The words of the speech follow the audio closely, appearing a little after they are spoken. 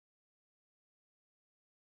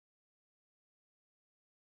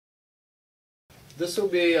This will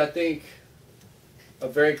be, I think, a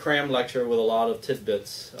very crammed lecture with a lot of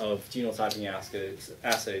tidbits of genotyping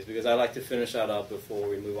assays, because I like to finish that up before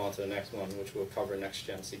we move on to the next one, which will cover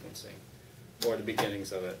next-gen sequencing, or the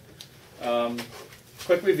beginnings of it.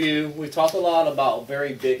 Quick review, we talked a lot about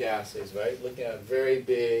very big assays, right? Looking at very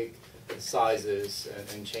big sizes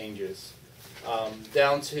and changes,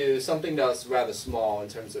 down to something that's rather small in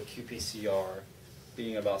terms of qPCR,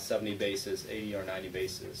 being about 70 bases, 80 or 90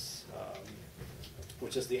 bases,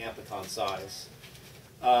 which is the amplicon size.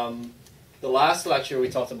 The last lecture we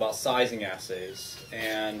talked about sizing assays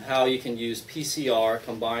and how you can use PCR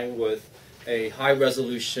combined with a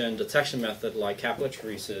high-resolution detection method like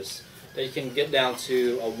capillary-apheresis that you can get down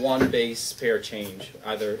to a one base pair change,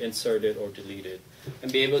 either inserted or deleted,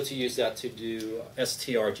 and be able to use that to do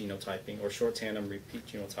STR genotyping or short tandem repeat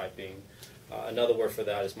genotyping. Another word for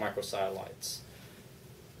that is microsatellites.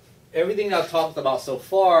 Everything I've talked about so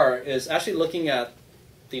far is actually looking at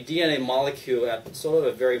the DNA molecule at sort of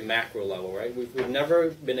a very macro level, right? We've never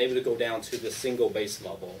been able to go down to the single base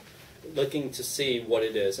level, looking to see what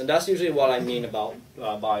it is. And that's usually what I mean about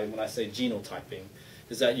by when I say genotyping,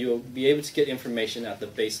 is that you'll be able to get information at the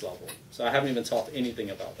base level. So I haven't even talked anything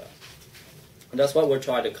about that. And that's what we're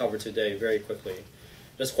trying to cover today very quickly.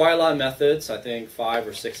 There's quite a lot of methods, I think 5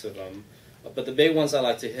 or 6 of them. But the big ones I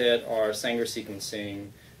like to hit are Sanger sequencing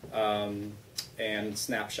and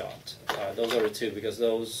SNaPshot. Those are the two, because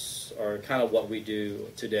those are kind of what we do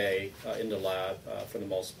today in the lab for the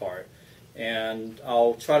most part. And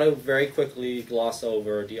I'll try to very quickly gloss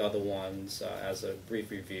over the other ones as a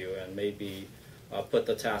brief review, and maybe put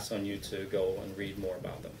the task on you to go and read more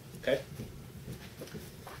about them. Okay?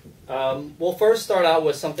 We'll first start out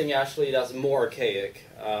with something actually that's more archaic.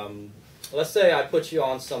 Let's say I put you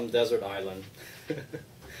on some desert island,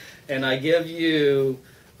 and I give you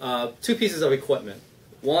 2 pieces of equipment.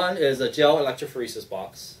 One is a gel electrophoresis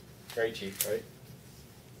box, very cheap, right?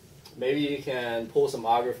 Maybe you can pull some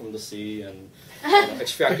agar from the sea and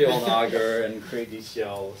extract your own agar and create these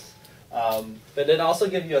gels. But then also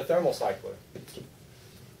give you a thermal cycler.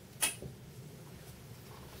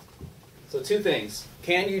 So 2 things.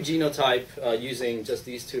 Can you genotype using just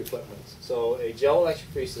these 2 equipments? So a gel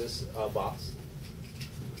electrophoresis box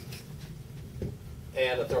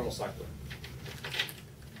and a thermal cycler.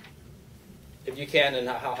 If you can, then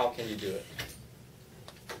how can you do it?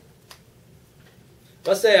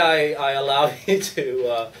 Let's say I allow you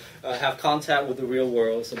to have contact with the real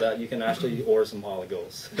world so that you can actually order some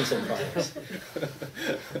oligos and some primers.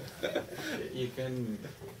 You can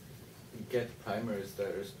get primers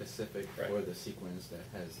that are specific for the sequence that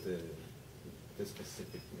has the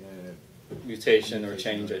specific mutation or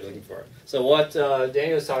change that you're looking for. So what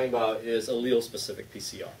Daniel is talking about is allele-specific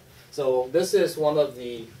PCR. So this is one of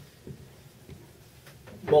the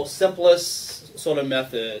most simplest sort of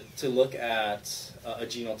method to look at a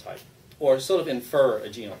genotype, or sort of infer a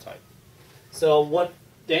genotype. So what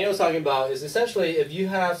Daniel's talking about is essentially if you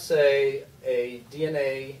have, say, a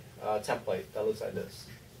DNA template that looks like this,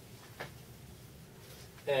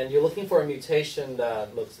 and you're looking for a mutation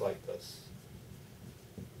that looks like this.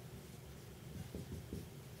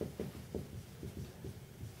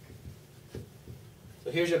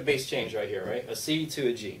 So here's your base change right here, right? A C to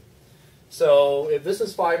a G. So if this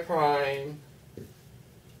is 5 prime,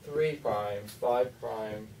 3 prime, 5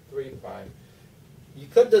 prime, 3 prime, you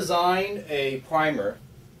could design a primer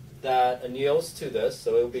that anneals to this,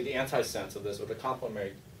 so it would be the antisense of this, or the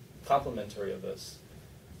complementary of this.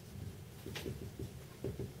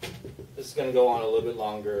 This is going to go on a little bit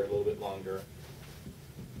longer, a little bit longer.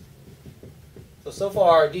 So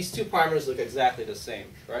far, these 2 primers look exactly the same,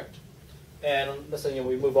 correct? And let's say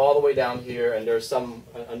we move all the way down here, and there's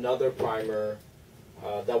another primer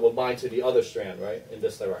that will bind to the other strand, right, in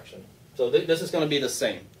this direction. So this is going to be the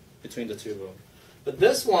same between the 2 of them. But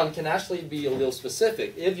this one can actually be allele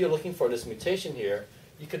specific. If you're looking for this mutation here,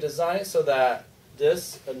 you could design it so that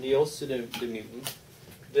this anneals to the mutant,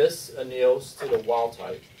 this anneals to the wild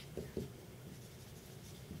type.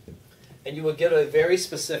 And you will get a very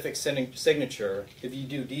specific signature if you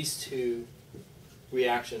do these 2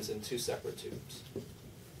 reactions in 2 separate tubes.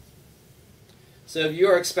 So if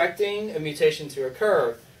you're expecting a mutation to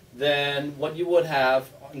occur, then what you would have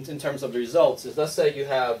in terms of the results is, let's say you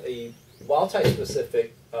have a wild-type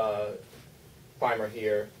specific primer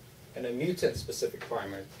here and a mutant-specific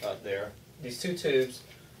primer there. These 2 tubes,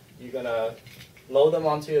 you're going to load them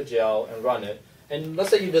onto your gel and run it. And let's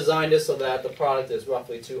say you design this so that the product is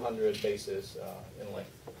roughly 200 bases in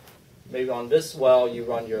length. Maybe on this well, you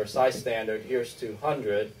run your size standard. Here's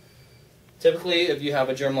 200. Typically, if you have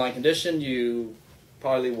a germline condition, you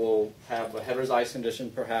probably will have a heterozygous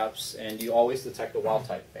condition perhaps, and you always detect a wild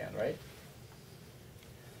type band, right?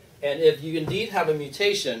 And if you indeed have a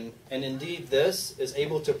mutation, and indeed this is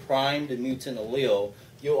able to prime the mutant allele,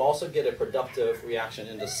 you'll also get a productive reaction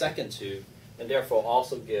in the second tube, and therefore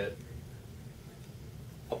also get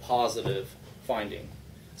a positive finding.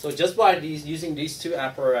 So just by using these two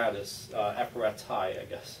apparati, I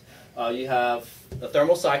guess, you have a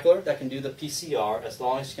thermal cycler that can do the PCR as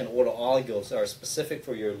long as you can order oligos that are specific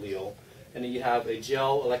for your allele, and then you have a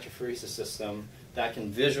gel electrophoresis system that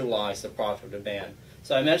can visualize the product of the band.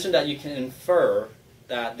 So I mentioned that you can infer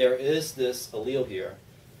that there is this allele here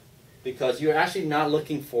because you're actually not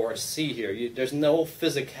looking for a C here. There's no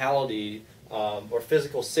physicality or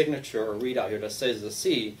physical signature or readout here that says a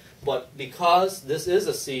C, but because this is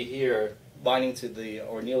a C here binding to the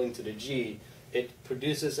or kneeling to the G, it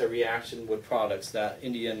produces a reaction with products that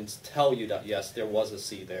in the end tell you that yes, there was a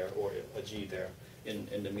C there or a G there in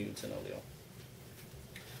the mutant allele.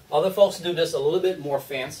 Other folks do this a little bit more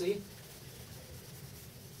fancy.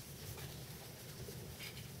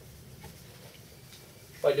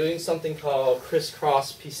 By doing something called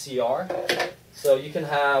Criss-cross PCR. So you can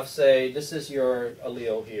have, say, this is your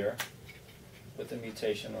allele here with the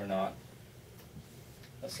mutation or not.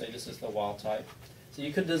 Let's say this is the wild type. So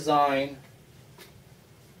you could design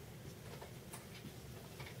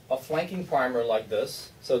a flanking primer like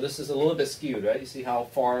this. So this is a little bit skewed, right? You see how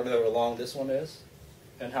farther along this one is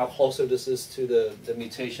and how closer this is to the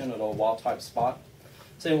mutation or the wild type spot.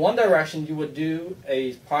 So in one direction, you would do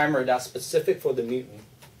a primer that's specific for the mutant.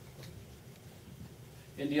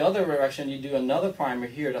 In the other direction, you do another primer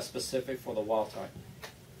here that's specific for the wild type.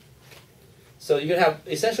 So you can have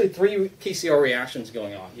essentially three PCR reactions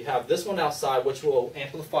going on. You have this one outside, which will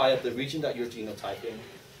amplify up the region that you're genotyping.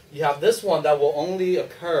 You have this one that will only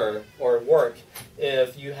occur or work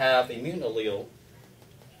if you have a mutant allele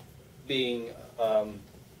being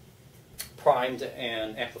primed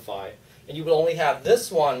and amplified. And you will only have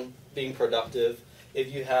this one being productive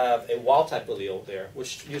if you have a wild type allele there,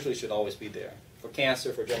 which usually should always be there. For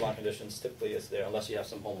cancer, for germline conditions, typically it's there unless you have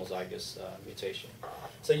some homozygous mutation.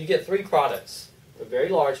 So you get three products, a very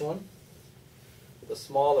large one, the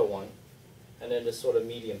smaller one, and then this sort of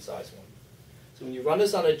medium-sized one. So when you run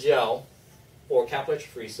this on a gel or capillary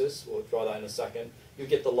electrophoresis, we'll draw that in a second, you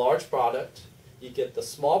get the large product, you get the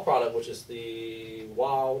small product, which is the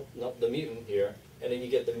mutant here, and then you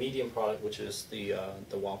get the medium product, which is the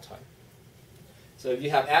wild type. So if you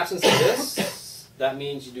have absence of this, that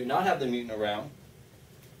means you do not have the mutant around.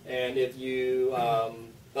 And if you,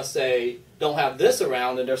 let's say, don't have this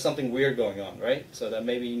around, then there's something weird going on, right? So that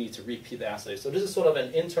maybe you need to repeat the assay. So this is sort of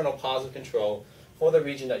an internal positive control for the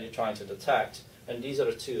region that you're trying to detect. And these are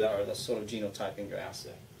the two that are the sort of genotyping your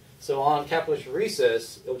assay. So on capillary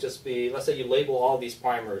electrophoresis, it will just be, let's say you label all these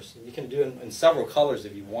primers. You can do it in several colors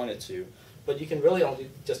if you wanted to. But you can really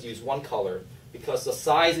only just use one color, because the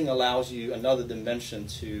sizing allows you another dimension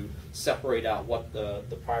to separate out what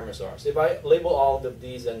the primers are. So if I label all of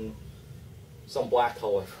these in some black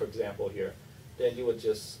color, for example, here, then you would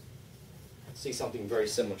just see something very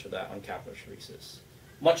similar to that on capillary electrophoresis.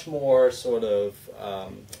 Much more sort of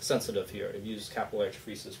sensitive here. It uses capillary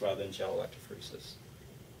electrophoresis rather than gel electrophoresis.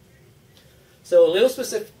 So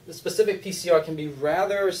allele-specific PCR can be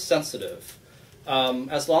rather sensitive,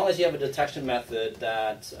 as long as you have a detection method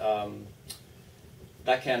that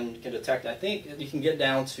that can detect. I think you can get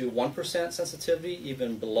down to 1% sensitivity,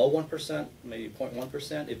 even below 1%, maybe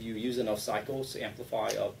 0.1%, if you use enough cycles to amplify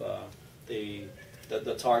up the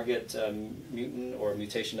target mutant or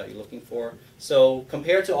mutation that you're looking for. So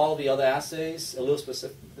compared to all the other assays,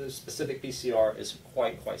 allele-specific PCR is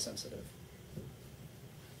quite sensitive.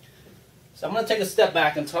 So I'm going to take a step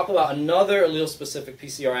back and talk about another allele-specific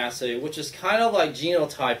PCR assay, which is kind of like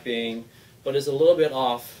genotyping, but is a little bit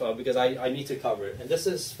off because I need to cover it. And this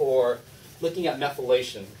is for looking at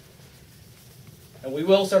methylation. And we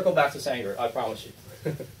will circle back to Sanger, I promise you.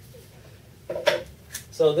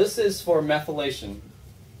 So this is for methylation.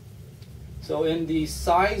 So in the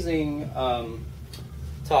sizing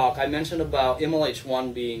talk, I mentioned about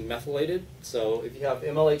MLH1 being methylated. So if you have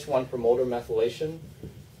MLH1 promoter methylation,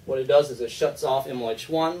 what it does is it shuts off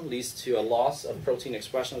MLH1, leads to a loss of protein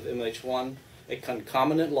expression of MLH1, a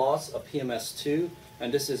concomitant loss of PMS2,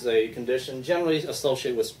 and this is a condition generally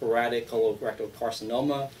associated with sporadic colorectal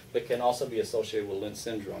carcinoma, but can also be associated with Lynch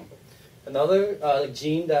syndrome. Another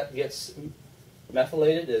gene that gets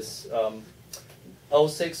methylated is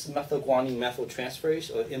O6-methylguanine methyltransferase,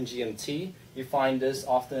 or MGMT. You find this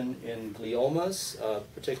often in gliomas,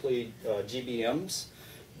 particularly GBMs.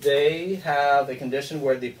 They have a condition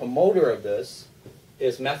where the promoter of this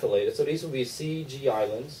is methylated. So these will be CG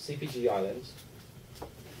islands, CpG islands,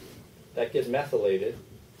 that get methylated,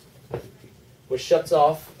 which shuts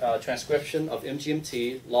off transcription of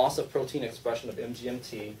MGMT, loss of protein expression of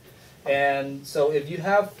MGMT. And so if you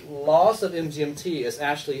have loss of MGMT, it's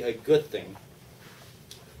actually a good thing.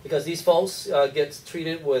 Because these folks get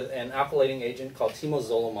treated with an alkylating agent called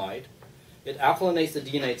temozolomide. It alkalinates the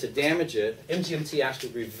DNA to damage it. MGMT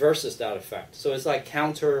actually reverses that effect. So it's like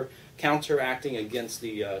counteracting against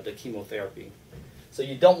the chemotherapy. So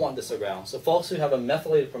you don't want this around. So folks who have a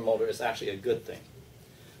methylated promoter is actually a good thing.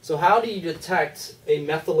 So how do you detect a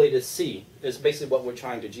methylated C is basically what we're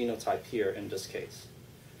trying to genotype here in this case.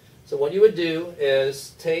 So what you would do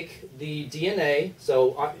is take the DNA,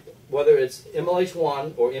 so whether it's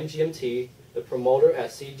MLH1 or MGMT, the promoter at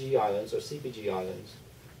CG islands or CpG islands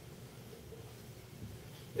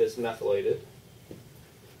is methylated.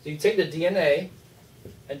 So you take the DNA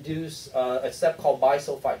and do a step called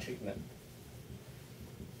bisulfite treatment.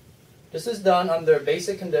 This is done under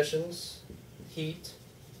basic conditions, heat,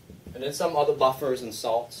 and then some other buffers and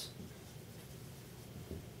salts.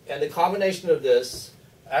 And the combination of this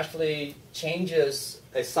actually changes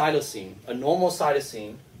a cytosine. A normal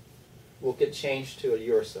cytosine will get changed to a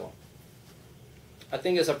uracil. I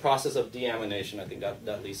think it's a process of deamination. I think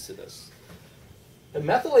that leads to this. The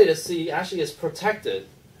methylated C actually is protected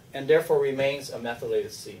and therefore remains a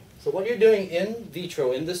methylated C. So what you're doing in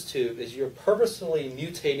vitro in this tube is you're purposefully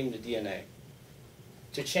mutating the DNA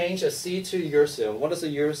to change a C to a uracil. What does a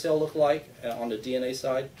uracil look like on the DNA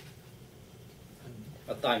side?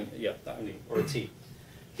 A thymine, or a T.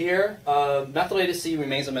 Here, methylated C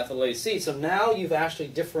remains a methylated C. So now you've actually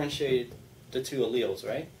differentiated the two alleles,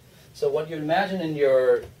 right? So what you imagine in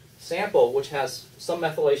your sample, which has some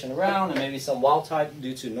methylation around and maybe some wild type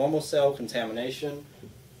due to normal cell contamination,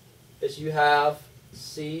 is you have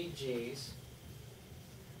CGs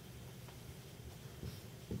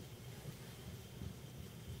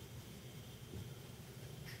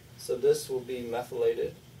so this will be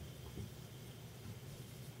methylated.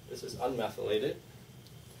 This is unmethylated.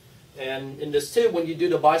 And in this tube, when you do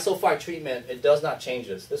the bisulfite treatment, it does not change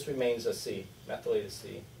this. This remains a C, methylated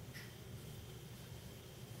C.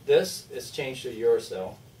 This is changed to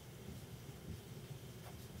uracil.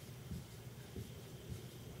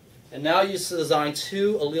 And now you design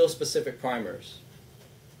two allele-specific primers.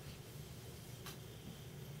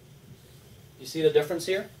 You see the difference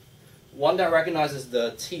here? One that recognizes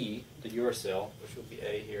the T, the uracil, which would be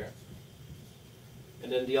A here.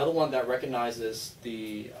 And then the other one that recognizes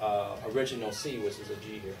the original C, which is a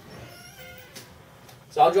G here.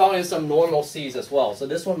 So I'll draw in some normal Cs as well. So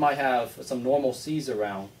this one might have some normal Cs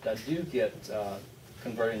around that do get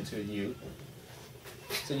converted into U.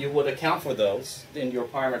 So you would account for those in your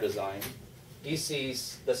primer design. These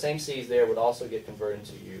Cs, the same Cs there, would also get converted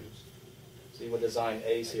into U's. So you would design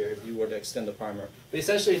A's here if you were to extend the primer. But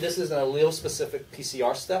essentially this is an allele-specific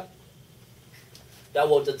PCR step that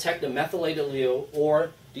will detect the methylated allele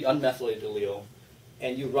or the unmethylated allele.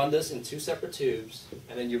 And you run this in two separate tubes,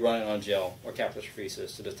 and then you run it on gel or capillary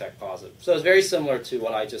to detect positive. So it's very similar to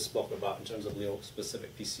what I just spoke about in terms of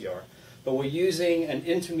allele-specific PCR. But we're using an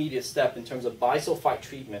intermediate step in terms of bisulfite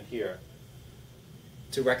treatment here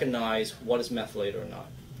to recognize what is methylated or not.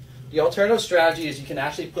 The alternative strategy is you can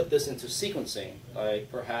actually put this into sequencing,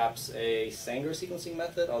 like perhaps a Sanger sequencing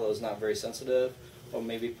method, although it's not very sensitive, or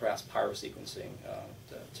maybe perhaps pyrosequencing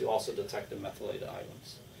to also detect the methylated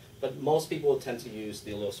islands. But most people tend to use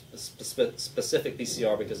the allele-specific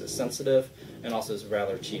PCR because it's sensitive and also is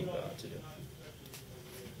rather cheap to do.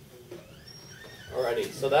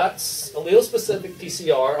 Alrighty, so that's allele-specific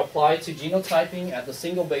PCR applied to genotyping at the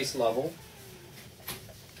single base level.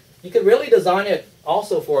 You could really design it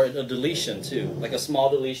also for a deletion too, like a small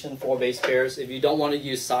deletion, 4 base pairs. If you don't want to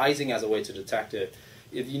use sizing as a way to detect it,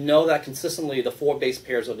 if you know that consistently the 4 base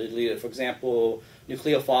pairs are deleted, for example,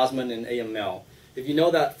 nucleophosmin and AML, if you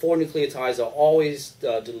know that 4 nucleotides are always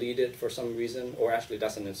deleted for some reason, or actually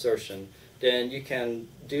that's an insertion, then you can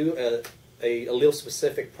do a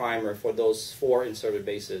allele-specific primer for those 4 inserted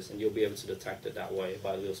bases, and you'll be able to detect it that way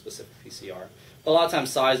by allele-specific PCR. But a lot of times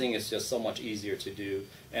sizing is just so much easier to do,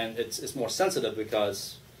 and it's more sensitive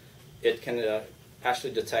because it can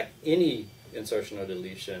actually detect any insertion or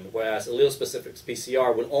deletion, whereas allele-specific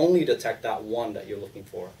PCR would only detect that one that you're looking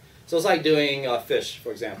for. So it's like doing fish,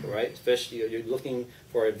 for example, right? Fish, you're looking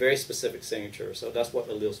for a very specific signature, so that's what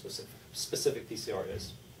allele-specific PCR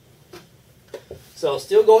is. So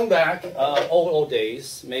still going back, old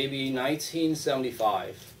days, maybe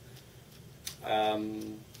 1975,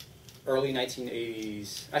 early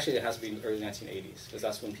 1980s. Actually, it has to be early 1980s because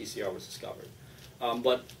that's when PCR was discovered.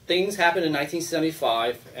 But things happened in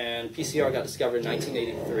 1975, and PCR got discovered in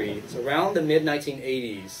 1983. So around the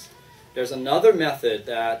mid-1980s, there's another method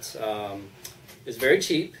that is very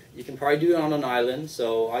cheap. You can probably do it on an island.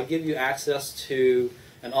 So I give you access to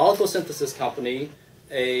an oligosynthesis company,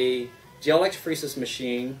 a gel electrophoresis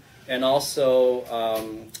machine, and also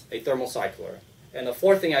a thermal cycler. And the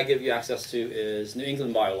fourth thing I give you access to is New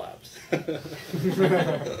England Biolabs.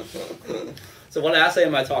 So what assay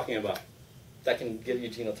am I talking about that can give you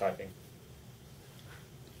genotyping?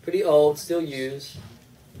 Pretty old, still used.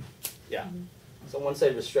 Yeah. Someone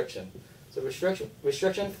say restriction. So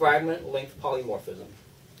restriction, fragment, length, polymorphism.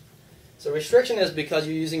 So restriction is because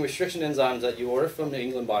you're using restriction enzymes that you order from New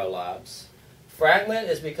England Biolabs. Fragment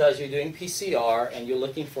is because you're doing PCR and you're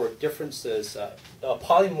looking for differences,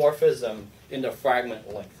 polymorphism in the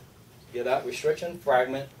fragment length. You get that? Restriction,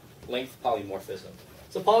 fragment, length, polymorphism.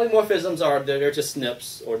 So polymorphisms they're just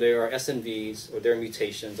SNPs, or they are SNVs, or they're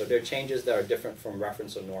mutations, or they're changes that are different from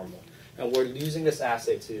reference or normal. And we're using this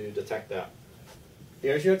assay to detect that.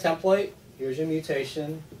 Here's your template, here's your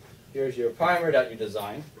mutation, here's your primer that you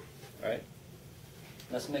designed. Right?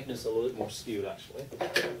 Let's make this a little bit more skewed, actually.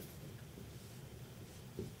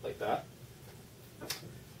 Like that.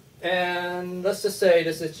 And let's just say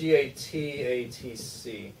this is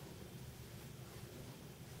GATATC,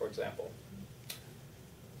 for example.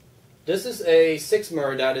 This is a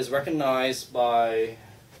 6-mer that is recognized by,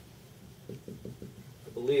 I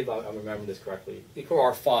believe I remember this correctly,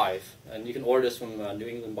 EcoR5, and you can order this from New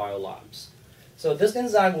England Biolabs. So this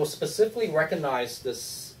enzyme will specifically recognize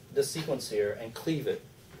this sequence here and cleave it.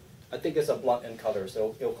 I think it's a blunt end cutter,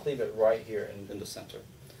 so it'll cleave it right here in the center.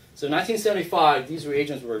 So in 1975, these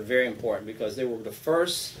reagents were very important because they were the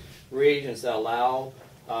first reagents that allow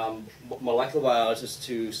molecular biologists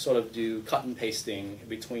to sort of do cut and pasting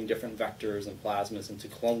between different vectors and plasmids and to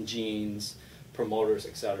clone genes, promoters,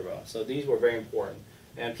 etc. So these were very important.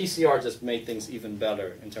 And PCR just made things even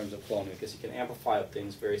better in terms of cloning because you can amplify up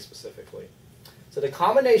things very specifically. So the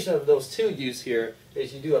combination of those two used here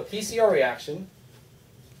is you do a PCR reaction.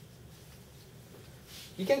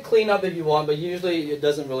 You can clean up if you want, but usually it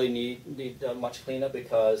doesn't really need much cleanup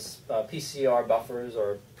because PCR buffers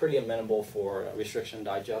are pretty amenable for restriction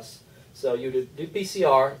digest. So you would do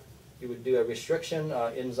PCR, you would do a restriction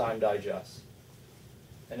enzyme digest.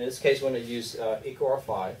 And in this case, we're going to use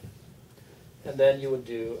EcoR5. And then you would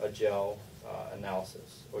do a gel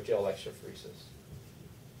analysis or gel electrophoresis.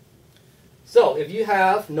 So if you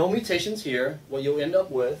have no mutations here, what you'll end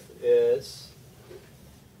up with is,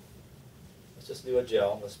 let's just do a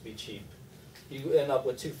gel, let's be cheap. You end up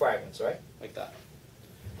with 2 fragments, right? Like that.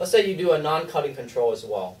 Let's say you do a non-cutting control as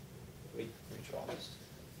well. Redraw this.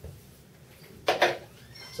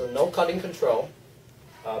 So no cutting control,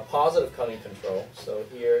 positive cutting control. So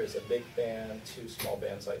here is a big band, 2 small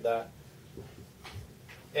bands like that.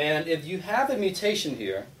 And if you have a mutation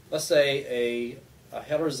here, let's say a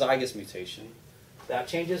heterozygous mutation that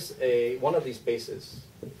changes one of these bases.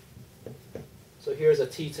 So here's a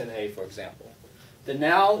T10A, for example. Then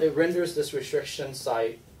now it renders this restriction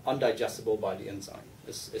site undigestible by the enzyme.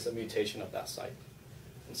 This is a mutation of that site.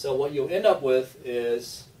 And so what you'll end up with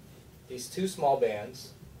is these 2 small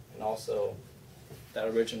bands and also that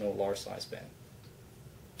original large size band.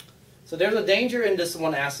 So there's a danger in this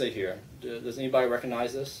one assay here. Does anybody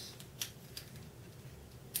recognize this?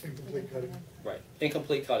 Incomplete cutting. Right,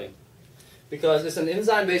 incomplete cutting. Because it's an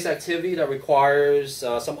enzyme-based activity that requires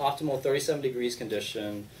some optimal 37 degrees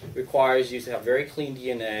condition, requires you to have very clean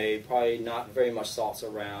DNA, probably not very much salts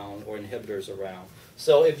around or inhibitors around.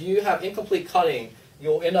 So if you have incomplete cutting,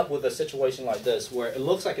 you'll end up with a situation like this where it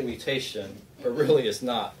looks like a mutation, but really it's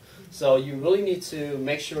not. So you really need to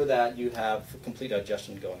make sure that you have complete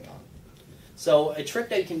digestion going on. So a trick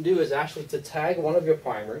that you can do is actually to tag one of your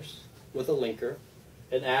primers with a linker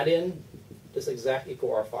and add in this exact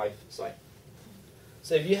EcoR5 site.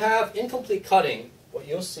 So if you have incomplete cutting, what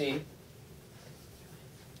you'll see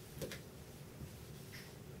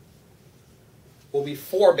will be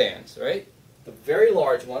 4 bands, right? The very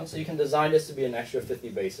large one, so you can design this to be an extra 50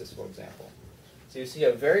 bases, for example. So you see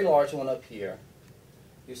a very large one up here.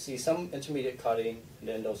 You see some intermediate cutting, and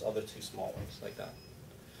then those other 2 small ones, like that.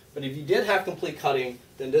 But if you did have complete cutting,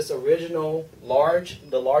 then this original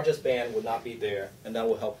the largest band would not be there, and that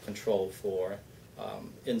will help control for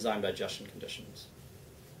enzyme digestion conditions.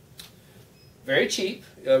 Very cheap.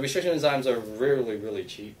 Restriction enzymes are really, really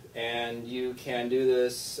cheap, and you can do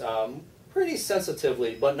this pretty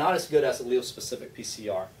sensitively, but not as good as allele-specific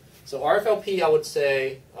PCR. So RFLP, I would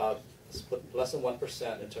say, let's put less than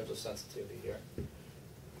 1% in terms of sensitivity here.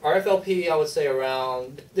 RFLP, I would say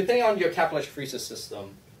around, depending on your capillary electrophoresis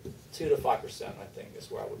system, 2 to 5%, I think, is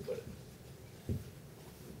where I would put it.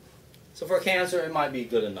 So for cancer, it might be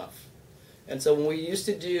good enough. And so when we used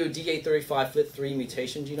to do D835 FLT3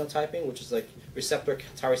 mutation genotyping, which is like receptor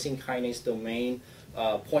tyrosine kinase domain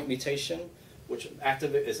point mutation, which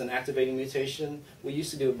is an activating mutation, we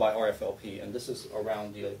used to do it by RFLP, and this is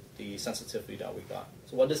around the sensitivity that we got.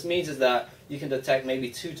 So what this means is that you can detect maybe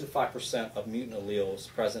 2 to 5% of mutant alleles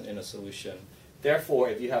present in a solution. Therefore,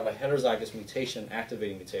 if you have a heterozygous mutation,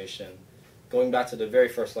 activating mutation, going back to the very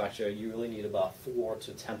first lecture, you really need about 4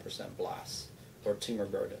 to 10% blast or tumor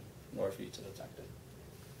burden in order for you to detect it.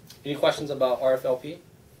 Any questions about RFLP?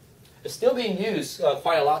 It's still being used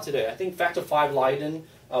quite a lot today. I think factor V Leiden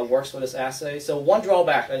works for this assay. So one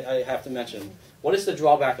drawback I have to mention. What is the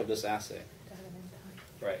drawback of this assay?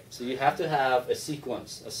 Right. So you have to have a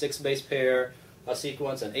sequence, a 6 base pair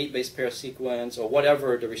sequence, an 8 base pair sequence, or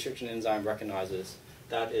whatever the restriction enzyme recognizes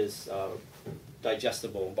that is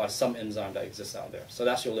digestible by some enzyme that exists out there. So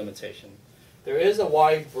that's your limitation. There is a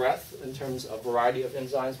wide breadth in terms of variety of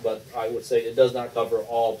enzymes, but I would say it does not cover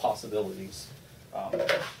all possibilities.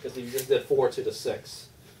 Because if you just did 4 to the 6,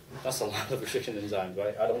 that's a lot of restriction enzymes,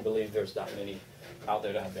 right? I don't believe there's that many out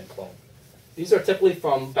there that have been cloned. These are typically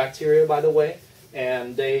from bacteria, by the way,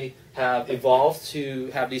 and they have evolved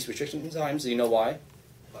to have these restriction enzymes. Do you know why?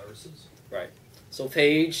 Viruses. Right. So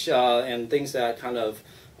phage and things that kind of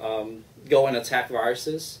go and attack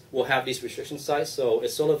viruses will have these restriction sites. So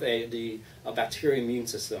it's sort of a bacterial immune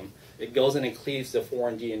system. It goes in and cleaves the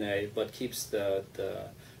foreign DNA, but keeps the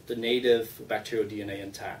native bacterial DNA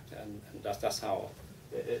intact, and that's how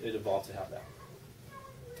it evolved to have that.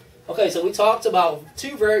 Okay, so we talked about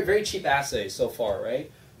 2 very, very cheap assays so far,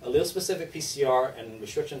 right? Allele-specific PCR and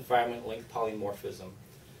restriction fragment linked polymorphism.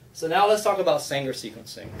 So now let's talk about Sanger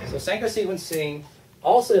sequencing. So Sanger sequencing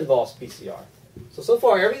also involves PCR. So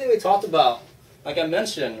far, everything we talked about, like I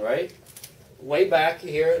mentioned, right, way back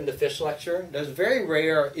here in the fish lecture, there's very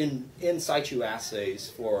rare in situ assays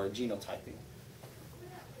for genotyping.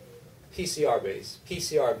 PCR base,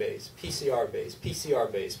 PCR base, PCR base,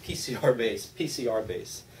 PCR base, PCR base, PCR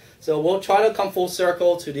base. So we'll try to come full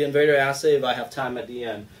circle to the invader assay if I have time at the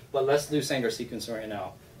end. But let's do Sanger sequencing right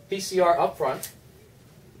now. PCR up front.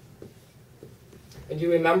 And do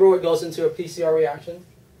you remember what goes into a PCR reaction?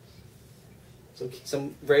 So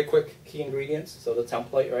some very quick key ingredients. So the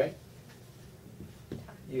template, right?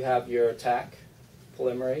 You have your TAC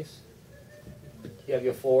polymerase. You have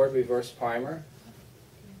your forward reverse primer.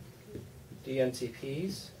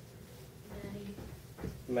 dNTPs.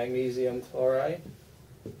 Magnesium chloride.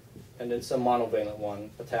 And then some monovalent one,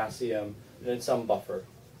 potassium, and then some buffer.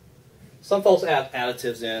 Some folks add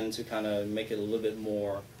additives in to kind of make it a little bit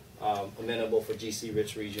more amenable for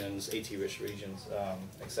GC-rich regions, AT-rich regions,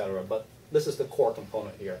 etc. But this is the core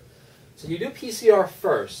component here. So you do PCR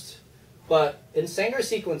first, but in Sanger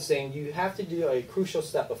sequencing, you have to do a crucial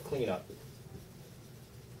step of cleanup.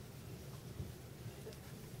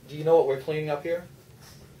 Do you know what we're cleaning up here?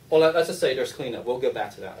 Well, let's just say there's cleanup. We'll get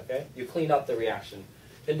back to that, okay? You clean up the reaction.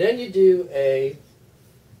 And then you do a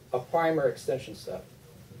primer extension step,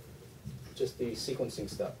 just the sequencing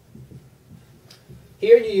step.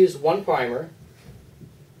 Here you use one primer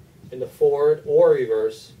in the forward or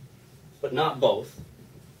reverse, but not both.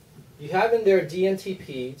 You have in there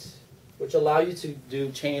dNTPs, which allow you to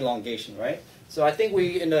do chain elongation, right? So I think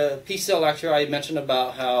in the PCL lecture, I mentioned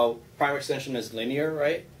about how primer extension is linear,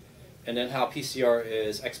 right? And then how PCR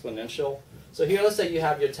is exponential. So here, let's say you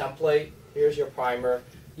have your template. Here's your primer.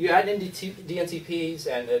 You add in dNTPs,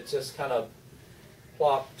 and it just kind of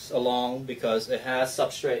plops along because it has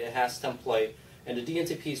substrate, it has template, and the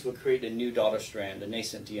dNTPs will create a new daughter strand, the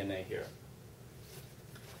nascent DNA here.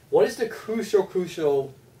 What is the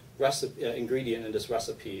crucial ingredient in this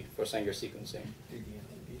recipe for Sanger sequencing?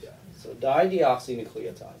 ddNTPs. So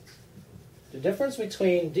dideoxynucleotides. The difference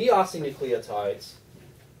between deoxynucleotides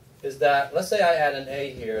is that, let's say I add an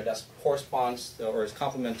A here that corresponds or is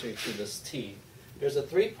complementary to this T. There's a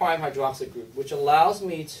 3' hydroxy group, which allows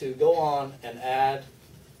me to go on and add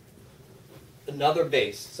another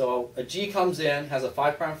base. So a G comes in, has a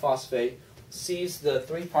 5' phosphate, sees the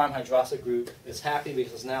 3' hydroxy group, is happy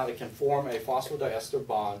because now it can form a phosphodiester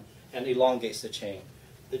bond and elongates the chain.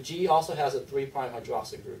 The G also has a 3'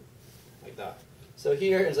 hydroxy group, like that. So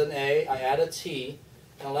here is an A, I add a T,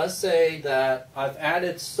 and let's say that I've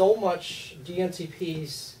added so much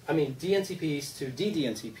dNTPs to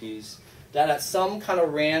ddNTPs, that at some kind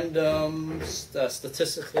of random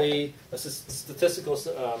statistical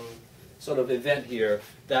sort of event here,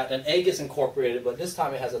 that an A gets incorporated, but this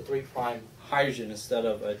time it has a 3' hydrogen instead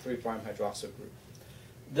of a 3' hydroxyl group.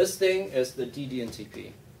 This thing is the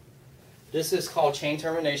ddNTP. This is called chain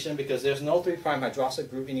termination because there's no 3' hydroxyl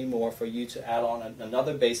group anymore for you to add on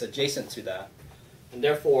another base adjacent to that. And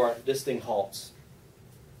therefore, this thing halts.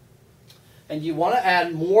 And you want to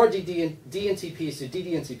add more dNTPs to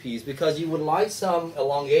ddNTPs because you would like some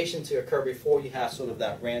elongation to occur before you have sort of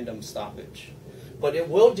that random stoppage. But it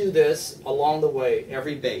will do this along the way,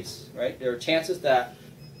 every base, right? There are chances that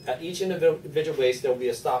at each individual base there will be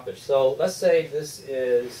a stoppage. So let's say this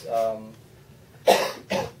is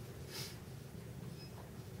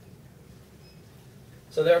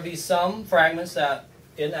so there will be some fragments that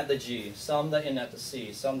end at the G, some that end at the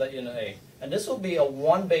C, some that end at A. And this will be a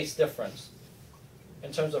one base difference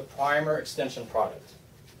in terms of primer extension product.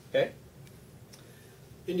 Okay?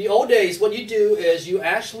 In the old days, what you do is you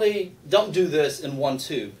actually don't do this in one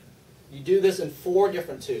tube. You do this in 4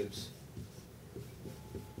 different tubes.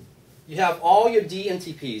 You have all your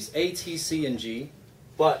dNTPs, A, T, C, and G,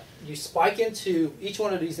 but you spike into each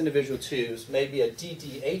one of these individual tubes, maybe a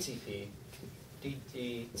ddATP,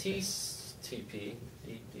 ddTTP,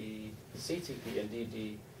 ddCTP, and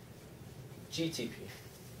ddGTP.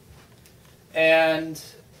 And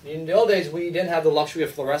in the old days, we didn't have the luxury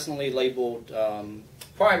of fluorescently-labeled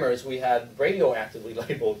primers. We had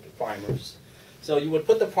radioactively-labeled primers. So you would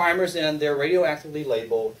put the primers in, they're radioactively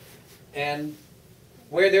labeled, and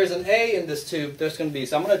where there's an A in this tube, there's going to be,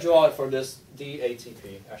 so I'm going to draw it for this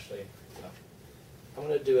dATP, actually. No. I'm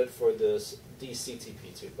going to do it for this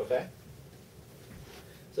dCTP tube, okay?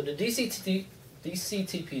 So the dCTP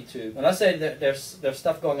tube, and let's say that there's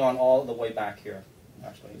stuff going on all the way back here,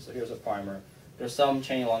 actually. So here's a primer. There's some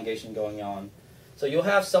chain elongation going on. So you'll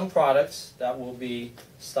have some products that will be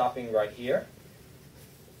stopping right here.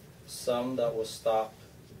 Some that will stop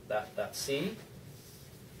that C.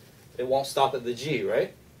 It won't stop at the G,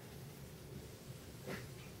 right?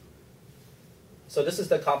 So this is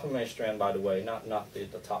the complementary strand, by the way, not the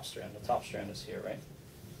top strand. The top strand is here, right?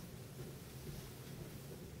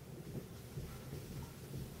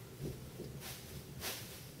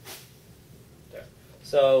 There.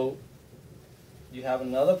 So you have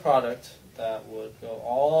another product that would go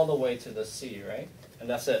all the way to the C, right? And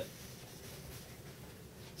that's it.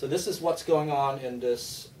 So this is what's going on in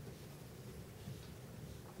this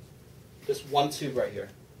one tube right here.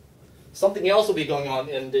 Something else will be going on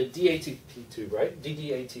in the dATP tube, right?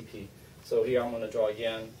 ddATP. So here I'm going to draw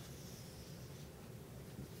again.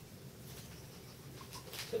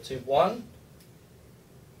 So tube 1,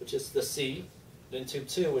 which is the C, then tube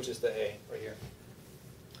 2, which is the A, right here.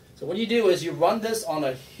 So what you do is you run this on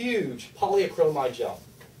a huge polyacrylamide gel.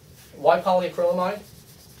 Why polyacrylamide?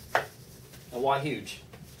 And why huge?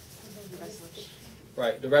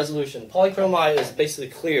 Right, the resolution. Polyacrylamide is basically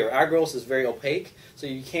clear. Agarose is very opaque, so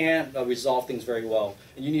you can't resolve things very well.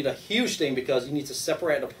 And you need a huge thing because you need to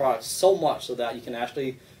separate the products so much so that you can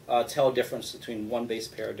actually tell a difference between one base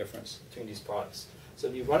pair difference between these products. So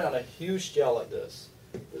if you run it on a huge gel like this,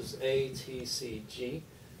 this is A, T, C, G.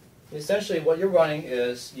 And essentially what you're running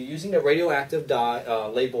is you're using the radioactive dye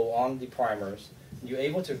label on the primers. And you're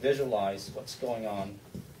able to visualize what's going on,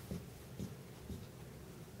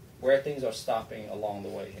 where things are stopping along the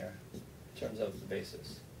way here in terms of the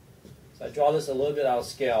bases. So I draw this a little bit out of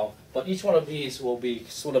scale, but each one of these will be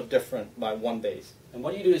sort of different by one base. And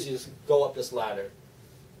what you do is you just go up this ladder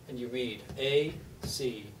and you read A,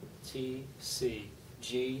 C, T, C,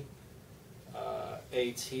 G,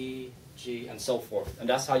 A, T, G, and so forth. And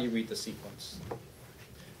that's how you read the sequence.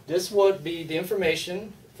 This would be the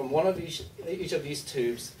information from one of each of these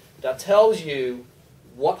tubes that tells you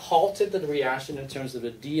what halted the reaction in terms of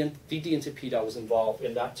the ddNTP that was involved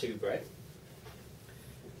in that tube, right?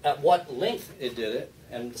 At what length it did it,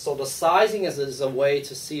 and so the sizing is a way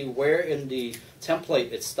to see where in the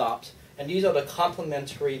template it stopped, and these are the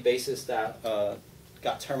complementary bases that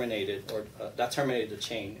got terminated, or that terminated the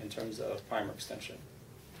chain in terms of primer extension.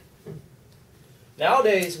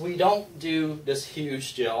 Nowadays, we don't do this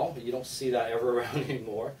huge gel. You don't see that ever around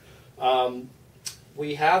anymore.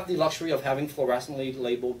 We have the luxury of having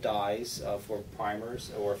fluorescently-labeled dyes for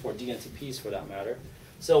primers, or for dNTPs for that matter.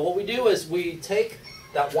 So what we do is we take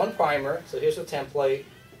that one primer, so here's the template,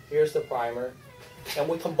 here's the primer, and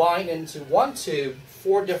we combine into one tube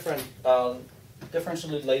 4 different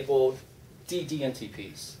differentially labeled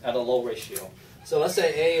ddNTPs at a low ratio. So let's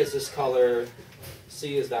say A is this color,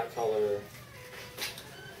 C is that color,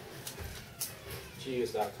 G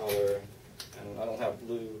is that color, and I don't have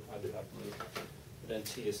blue, I do have blue. Then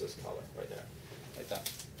T is this color right there, like that.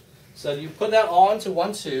 So you put that all into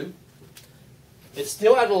one tube. It's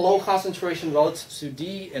still at a low concentration relative to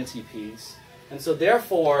dNTPs, and so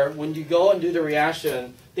therefore, when you go and do the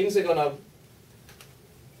reaction, things are going to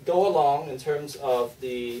go along in terms of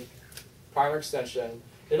the primer extension.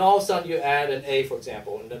 Then all of a sudden you add an A, for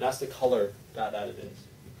example, and then that's the color that it is.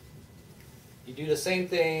 You do the same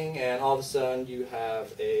thing, and all of a sudden you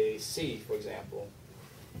have a C, for example.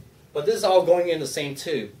 But this is all going in the same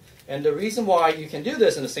tube. And the reason why you can do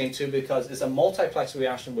this in the same tube because it's a multiplex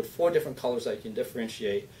reaction with 4 different colors that you can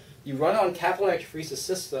differentiate. You run on capillary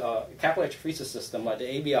electrophoresis system, like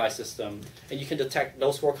the ABI system, and you can detect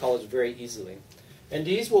those 4 colors very easily. And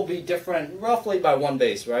these will be different roughly by 1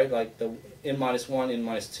 base, right? Like the N-1,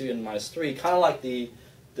 N-2, N-3, kind of like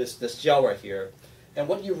this gel right here. And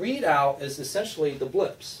what you read out is essentially the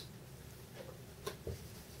blips.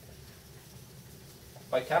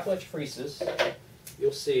 By capillary electrophoresis,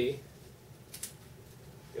 you'll see,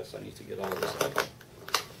 I guess I need to get all of this out.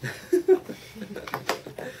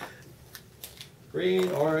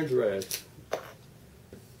 Green, orange, red.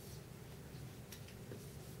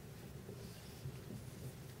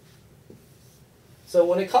 So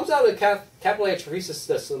when it comes out of the capillary electrophoresis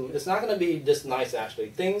system, it's not going to be this nice actually.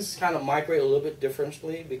 Things kind of migrate a little bit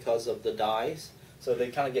differently because of the dyes, so they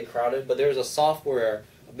kind of get crowded. But there's a software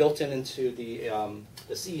built into the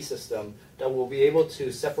CE system that will be able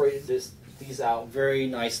to separate these out very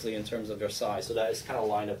nicely in terms of their size, so that it's kind of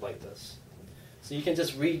lined up like this. So you can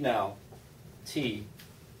just read now, T,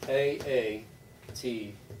 A,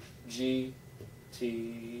 T, G,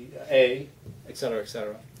 T, A, etc.,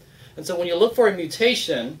 etc. And so when you look for a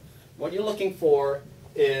mutation, what you're looking for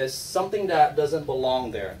is something that doesn't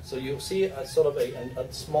belong there. So you'll see a sort of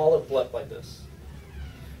a smaller blip like this.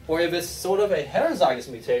 Or if it's sort of a heterozygous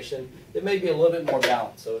mutation, it may be a little bit more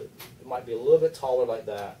balanced. So it might be a little bit taller like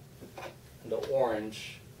that. And the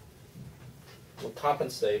orange will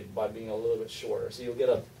compensate by being a little bit shorter. So you'll get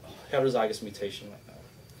a heterozygous mutation like that.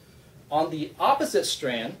 On the opposite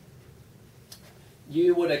strand,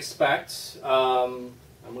 you would expect, I'm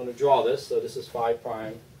going to draw this, so this is 5'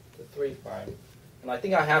 to 3'. And I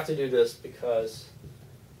think I have to do this because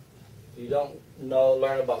if you don't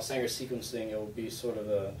learn about Sanger sequencing, it will be sort of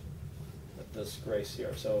a disgrace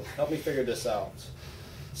here. So help me figure this out.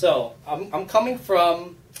 So I'm coming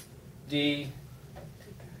from the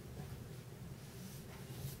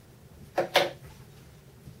I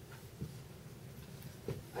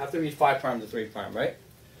have to read 5' to 3', right?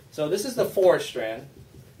 So this is the forward strand,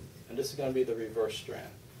 and this is going to be the reverse strand.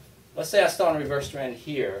 Let's say I start on the reverse strand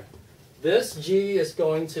here. This G is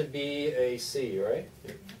going to be a C, right?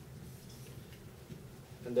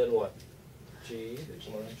 And then what? G.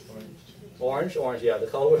 Orange, orange, yeah, the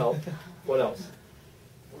color will help. What else?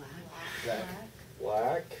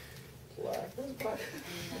 Black. What's black?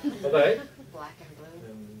 Okay. Black and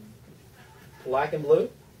blue. Black and blue?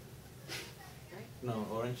 No,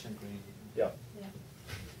 orange and green. Yeah.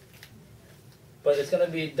 But it's going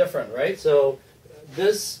to be different, right? So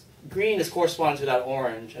this green is corresponding to that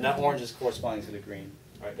orange, and that orange is corresponding to the green,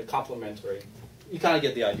 right? The complementary. You kind of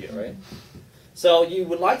get the idea, right? So you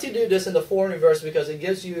would like to do this in the forward and reverse because it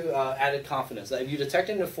gives you added confidence. That if you detect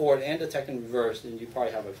in the forward and detect in reverse, then you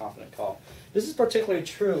probably have a confident call. This is particularly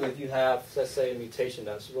true if you have, let's say, a mutation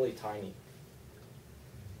that's really tiny.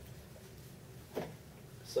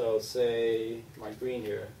 So say my green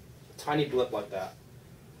here, a tiny blip like that.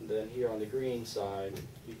 And then here on the green side,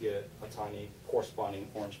 you get a tiny corresponding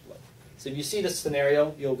orange blip. So if you see this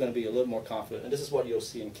scenario, you're going to be a little more confident. And this is what you'll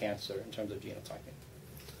see in cancer in terms of genotyping.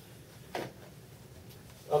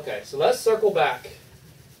 Okay, so let's circle back.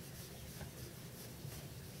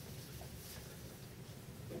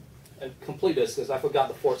 And complete this because I forgot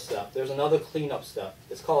the 4th step. There's another cleanup step.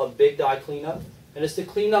 It's called a big dye cleanup. And it's to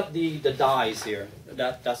clean up the dyes here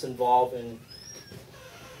that's involved in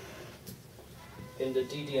the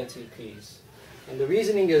ddNTPs. And the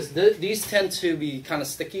reasoning is these tend to be kind of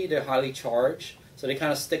sticky. They're highly charged. So they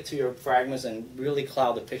kind of stick to your fragments and really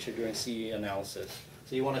cloud the picture during CE analysis.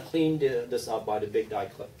 So you want to clean this up by the big dye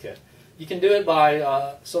kit. You can do it by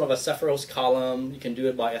sort of a Sephiroth column. You can do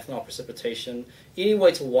it by ethanol precipitation. Any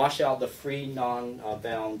way to wash out the free,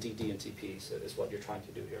 non-bound ddNTPs is what you're trying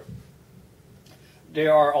to do here.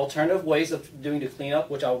 There are alternative ways of doing the cleanup,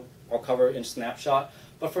 which I'll cover in SNaPshot.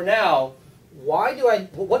 But for now, what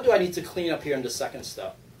do I need to clean up here in the 2nd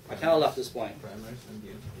step? I kind of left this blank. Primers and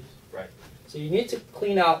dNTPs. Right. So you need to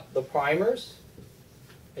clean out the primers,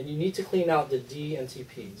 and you need to clean out the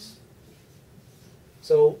dNTPs.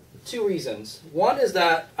 So 2 reasons. One is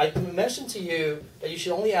that I mentioned to you that you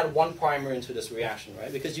should only add 1 primer into this reaction,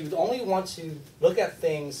 right? Because you would only want to look at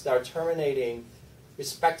things that are terminating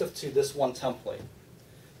respective to this one template.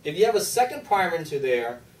 If you have a 2nd primer into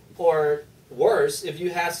there, or worse, if you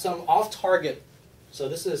have some off-target, so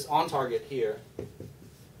this is on-target here.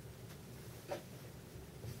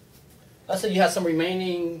 Let's say you have some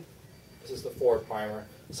remaining This is the forward primer.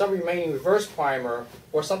 Some remaining reverse primer,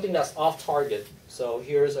 or something that's off target. So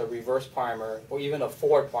here's a reverse primer, or even a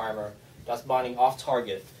forward primer that's binding off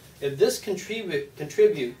target. If this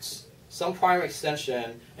contributes some primer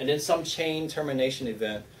extension and then some chain termination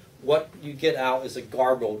event, what you get out is a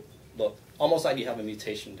garbled look, almost like you have a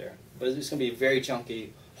mutation there. But it's going to be very junky,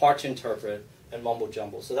 hard to interpret, and mumble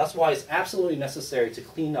jumble. So that's why it's absolutely necessary to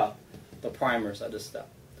clean up the primers at this step.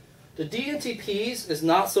 The ddNTPs is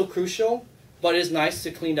not so crucial, but it's nice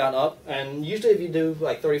to clean that up. And usually if you do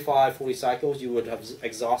like 35, 40 cycles, you would have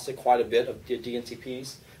exhausted quite a bit of the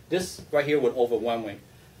ddNTPs. This right here would overwhelm me.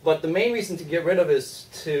 But the main reason to get rid of it is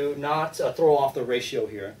to not throw off the ratio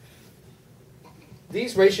here.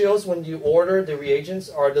 These ratios, when you order the reagents,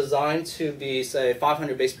 are designed to be, say,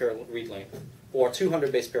 500 base pair read length or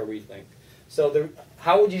 200 base pair read length. So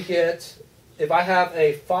how would you get, if I have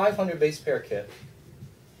a 500 base pair kit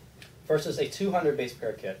versus a 200 base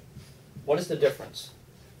pair kit, what is the difference?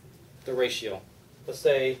 The ratio. Let's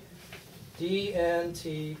say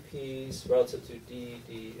dNTPs relative to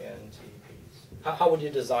ddNTPs. How would you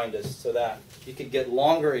design this so that you could get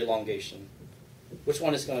longer elongation? Which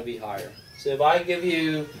one is going to be higher? So if I give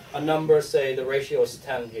you a number, say the ratio is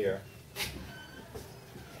 10 here.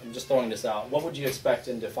 I'm just throwing this out. What would you expect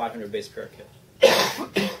in the 500 base pair kit?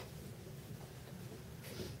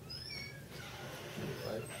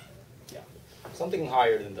 Yeah, something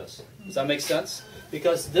higher than this. Does that make sense?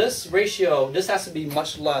 Because this ratio, this has to be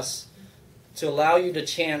much less to allow you the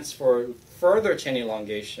chance for further chain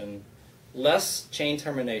elongation, less chain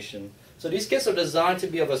termination. So these kits are designed to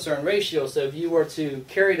be of a certain ratio, so if you were to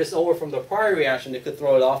carry this over from the prior reaction, it could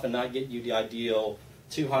throw it off and not get you the ideal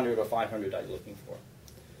 200 or 500 that you're looking for.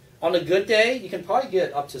 On a good day, you can probably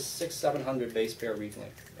get up to 600, 700 base pair read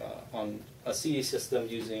length on a CD system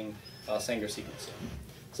using Sanger sequencing.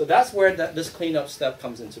 So that's where this cleanup step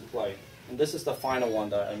comes into play. And this is the final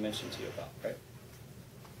one that I mentioned to you about, right?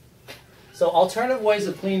 So alternative ways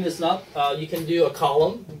of cleaning this up, you can do a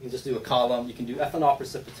column. You can just do a column. You can do ethanol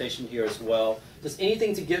precipitation here as well. Just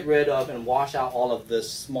anything to get rid of and wash out all of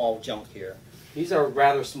this small junk here. These are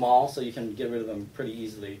rather small, so you can get rid of them pretty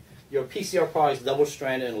easily. Your PCR product is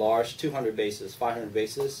double-stranded and large, 200 bases, 500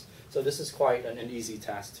 bases. So this is quite an easy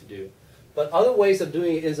task to do. But other ways of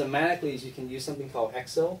doing it enzymatically is you can use something called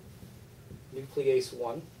Exonuclease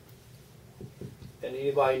I. And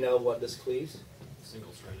anybody know what this cleaves?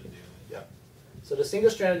 Single-stranded DNA. Yeah. So the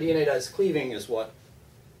single-stranded DNA that is cleaving is what?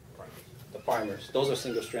 Primers. The primers. Those are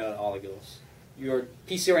single-stranded oligos. Your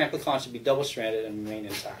PCR amplicon should be double-stranded and remain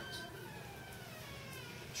intact.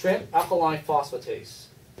 Shrimp alkaline phosphatase.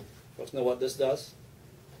 Folks know what this does?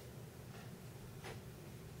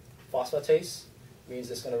 Phosphatase means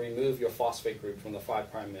it's going to remove your phosphate group from the 5'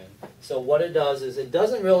 end. So what it does is it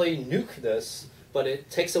doesn't really nuke this, but it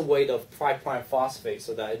takes away the 5' phosphate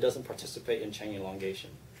so that it doesn't participate in chain elongation.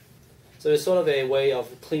 So it's sort of a way of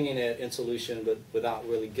cleaning it in solution, but without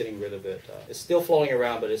really getting rid of it. It's still floating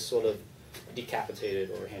around, but it's sort of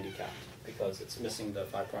decapitated or handicapped because it's missing the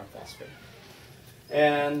 5' phosphate.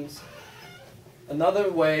 And another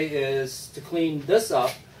way is to clean this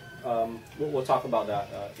up. We'll talk about that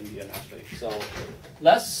in the end, actually. So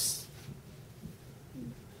let's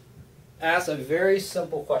ask a very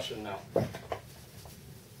simple question now.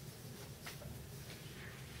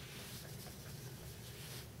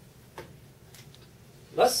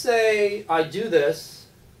 Let's say I do this,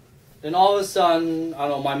 and all of a sudden, I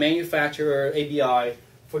don't know, my manufacturer, ABI,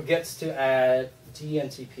 forgets to add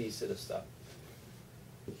dNTPs to this stuff.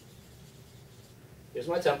 Here's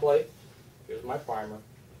my template. Here's my primer.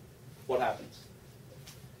 What happens?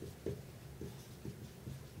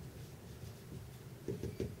 You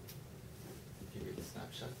get a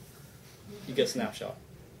snapshot. You get SNaPshot.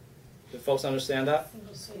 Do folks understand that?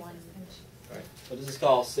 Right. So this is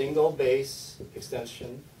called single base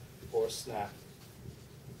extension, or SNAP.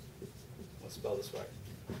 Let's spell this right.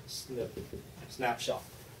 SNaPshot.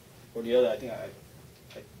 Or the other, I think I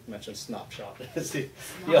mentioned SNaPshot. It's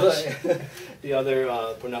the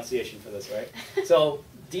other pronunciation for this, right? So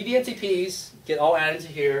ddNTPs get all added to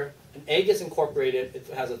here. An A gets incorporated. It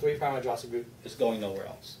has a 3' hydroxyl group. It's going nowhere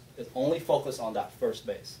else. It's only focused on that first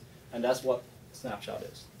base. And that's what SNaPshot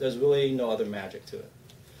is. There's really no other magic to it.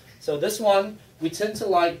 So this one, we tend to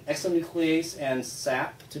like exonuclease and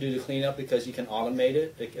SAP to do the cleanup because you can automate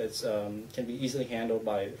it. It can be easily handled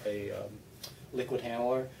by a liquid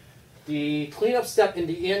handler. The cleanup step in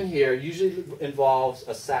the end here usually involves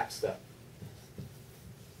a SAP step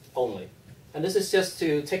only. And this is just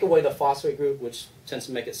to take away the phosphate group, which tends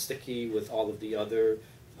to make it sticky with all of the other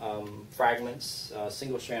fragments,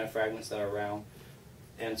 single-stranded fragments that are around.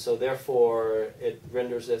 And so therefore, it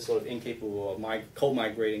renders it sort of incapable of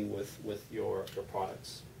co-migrating with your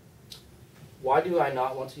products. Why do I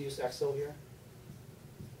not want to use Exo here?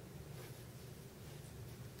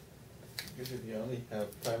 Because if you only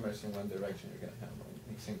have primers in one direction, you're going to have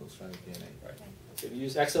only single strand of DNA. Right. So if you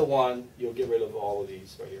use Exo 1, you'll get rid of all of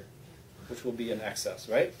these right here, which will be an excess,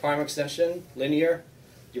 right? Primer extension, linear,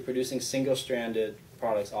 you're producing single-stranded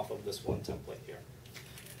products off of this one template here.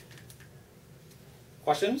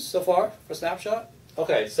 Questions so far for SNaPshot?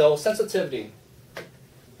 Okay, so sensitivity.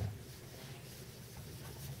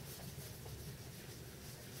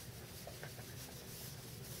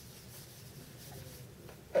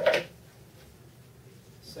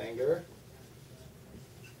 Sanger,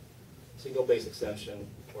 single base extension,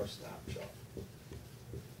 or SNaPshot.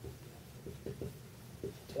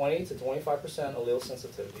 20 to 25% allele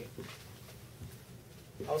sensitivity.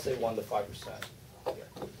 I would say 1 to 5%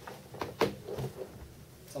 here.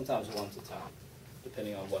 Sometimes 1 to 10,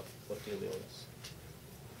 depending on what the allele is.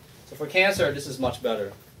 So for cancer, this is much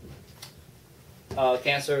better.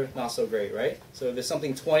 Cancer, not so great, right? So if it's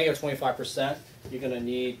something 20 or 25%, you're going to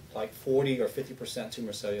need like 40 or 50%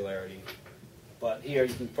 tumor cellularity. But here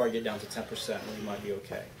you can probably get down to 10%, and you might be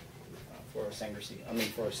okay for a Sanger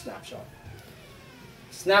for a SNaPshot.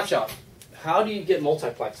 SNaPshot. How do you get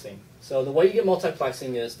multiplexing? So the way you get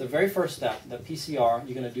multiplexing is the very first step, the PCR.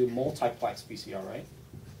 You're going to do multiplex PCR, right?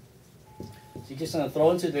 So you're just going to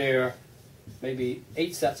throw into there maybe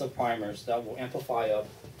 8 sets of primers that will amplify up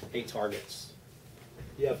 8 targets.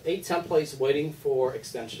 You have 8 templates waiting for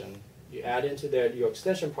extension. You add into there your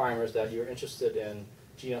extension primers that you're interested in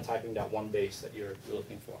genotyping that one base that you're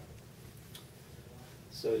looking for.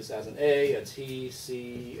 So this has an A, a T,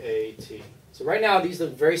 C, A, T. So right now these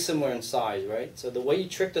look very similar in size, right? So the way you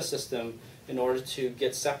trick the system in order to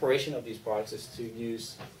get separation of these products is to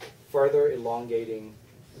use further elongating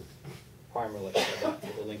primer links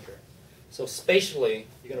with the linker. So spatially,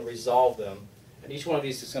 you're going to resolve them. And each one of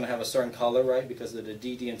these is going to have a certain color, right? Because the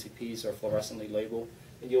ddNTPs are fluorescently labeled.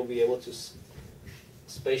 And you'll be able to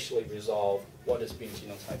spatially resolve what is being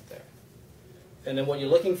genotyped there. And then what you're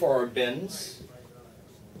looking for are bins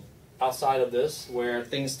outside of this where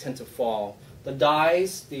things tend to fall. The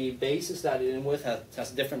dyes, the bases that it's in with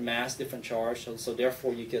has different mass, different charge, so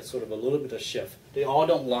therefore you get sort of a little bit of shift. They all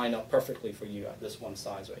don't line up perfectly for you at this one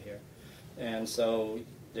size right here. And so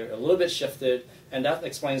they're a little bit shifted, and that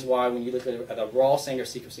explains why when you look at a raw Sanger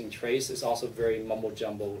sequencing trace, it's also very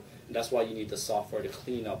mumble-jumble, and that's why you need the software to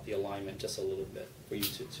clean up the alignment just a little bit for you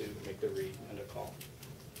to make the read and the call.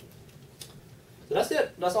 So that's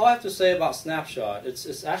it. That's all I have to say about SNaPshot.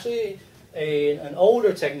 It's actually an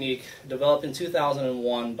older technique developed in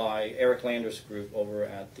 2001 by Eric Lander's group over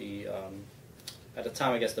at the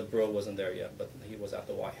time I guess the Bro wasn't there yet, but he was at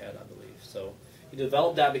the Whitehead, I believe. So he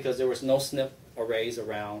developed that because there was no SNP arrays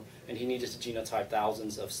around, and he needed to genotype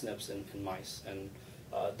thousands of SNPs in mice. And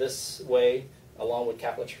this way, along with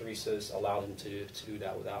capillary allowed him to do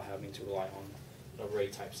that without having to rely on an array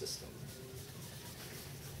type system.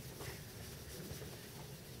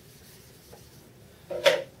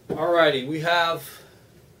 Alrighty, we have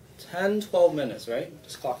 10, 12 minutes, right?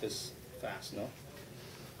 This clock is fast, no?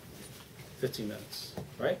 15 minutes,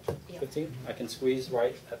 right? Yeah. 15? I can squeeze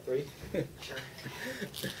right at 3? Sure.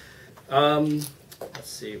 Let's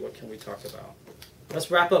see, what can we talk about?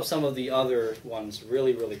 Let's wrap up some of the other ones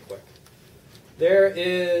really, really quick. There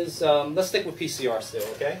is, let's stick with PCR still,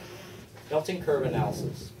 okay? Melting curve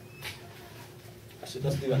analysis. Actually,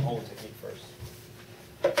 let's do an old technique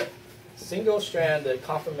first. Single-stranded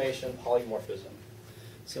conformation polymorphism.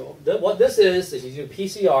 So what this is you do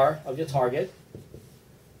PCR of your target,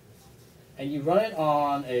 and you run it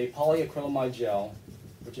on a polyacrylamide gel,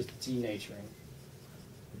 which is denaturing.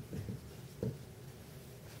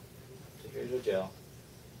 So here's your gel.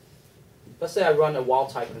 Let's say I run a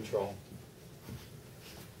wild-type control.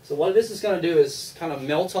 So what this is going to do is kind of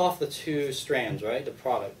melt off the 2 strands, right, the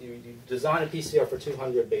product. You design a PCR for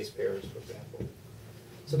 200 base pairs, for example.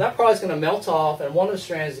 So that product's going to melt off, and one of the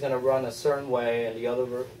strands is going to run a certain way, and the other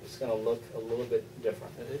is going to look a little bit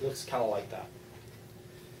different. It looks kind of like that.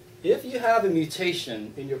 If you have a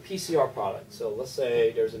mutation in your PCR product, so let's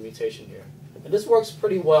say there's a mutation here, and this works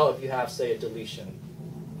pretty well if you have, say, a deletion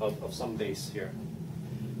of some base here.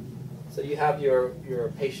 So you have your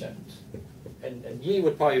patient, and Yi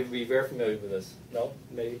would probably be very familiar with this. No,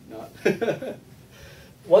 maybe not.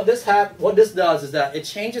 What this does is that it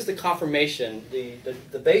changes the conformation.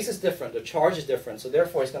 The base is different, the charge is different, so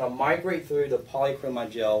therefore it's going to migrate through the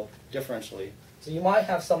polyacrylamide gel differentially. So you might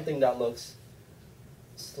have something that looks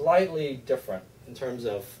slightly different in terms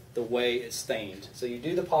of the way it's stained. So you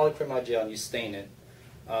do the polyacrylamide gel and you stain it.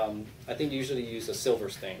 I think you usually use a silver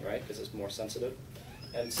stain, right, because it's more sensitive.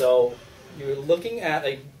 And so you're looking at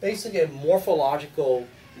basically a morphological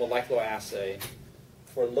molecular assay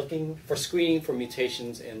for screening for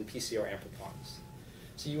mutations in PCR amplicons.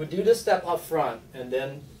 So you would do this step up front and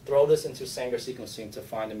then throw this into Sanger sequencing to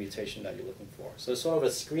find the mutation that you're looking for. So it's sort of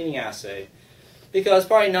a screening assay, because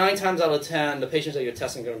probably 9 times out of 10, the patients that you're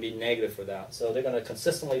testing are going to be negative for that. So they're going to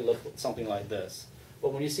consistently look something like this.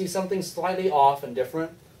 But when you see something slightly off and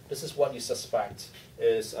different, this is what you suspect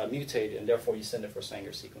is mutated, and therefore you send it for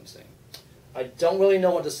Sanger sequencing. I don't really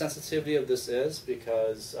know what the sensitivity of this is,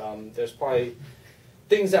 because there's probably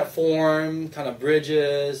things that form kind of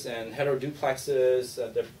bridges and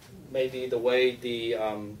heteroduplexes. Maybe the way the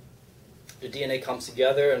DNA comes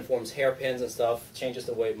together and forms hairpins and stuff changes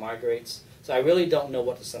the way it migrates. So I really don't know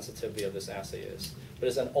what the sensitivity of this assay is. But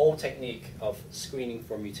it's an old technique of screening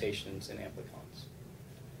for mutations in amplicons.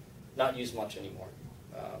 Not used much anymore.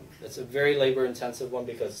 It's a very labor-intensive one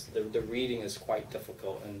because the reading is quite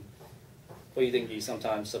difficult. And what do you think, Yi?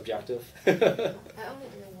 Sometimes subjective? I only did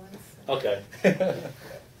it once. Okay.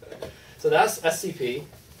 So that's SCP.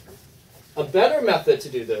 A better method to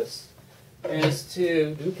do this is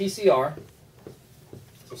to do PCR.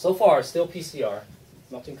 So far, it's still PCR,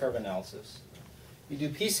 melting curve analysis. You do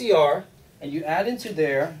PCR, and you add into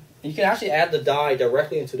there, and you can actually add the dye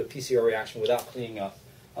directly into the PCR reaction without cleaning up.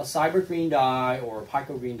 A cyber green dye or a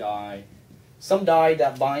pico green dye, some dye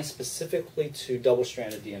that binds specifically to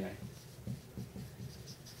double-stranded DNA.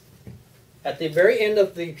 At the very end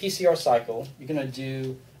of the PCR cycle, you're going to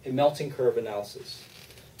do a melting curve analysis.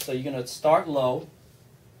 So you're going to start low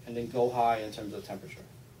and then go high in terms of temperature.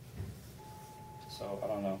 So I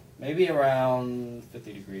don't know, maybe around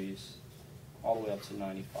 50 degrees all the way up to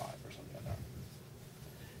 95 or something like that.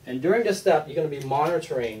 And during this step, you're going to be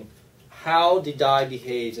monitoring how the dye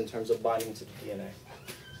behaves in terms of binding to the DNA.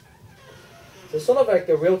 So it's sort of like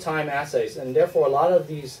the real-time assays, and therefore a lot of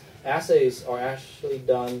these assays are actually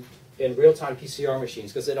done in real-time PCR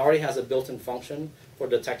machines because it already has a built-in function for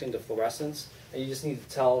detecting the fluorescence, and you just need to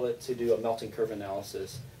tell it to do a melting curve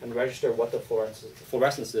analysis and register what the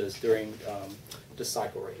fluorescence is during this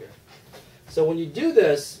cycle right here. So when you do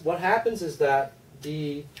this, what happens is that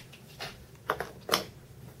the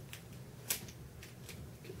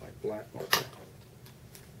black marker.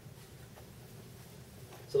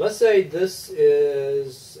 So let's say this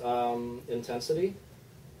is intensity,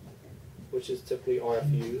 which is typically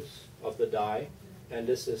RFUs of the dye, and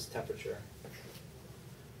this is temperature,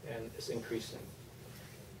 and it's increasing.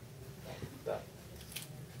 That.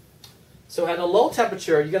 So at a low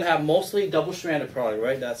temperature, you're going to have mostly double-stranded product,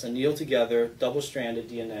 right? That's annealed together, double-stranded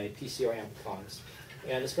DNA, PCR amplicons.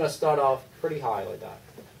 And it's going to start off pretty high like that.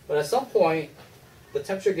 But at some point, the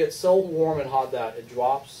temperature gets so warm and hot that it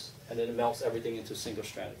drops, and then it melts everything into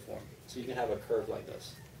single-stranded form. So you can have a curve like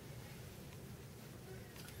this.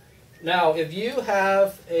 Now, if you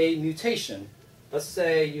have a mutation, let's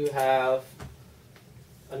say you have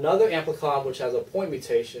another amplicon which has a point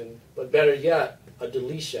mutation, but better yet, a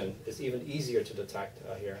deletion is even easier to detect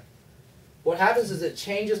here. What happens is it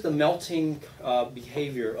changes the melting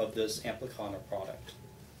behavior of this amplicon or product.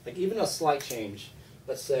 Like even a slight change,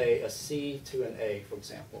 let's say a C to an A, for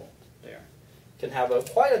example, there, can have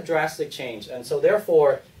quite a drastic change. And so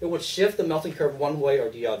therefore, it would shift the melting curve one way or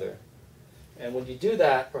the other. And when you do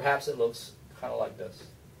that, perhaps it looks kind of like this.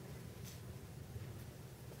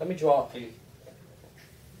 Let me draw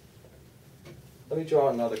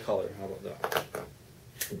another color. How about that?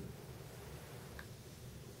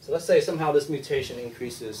 So let's say somehow this mutation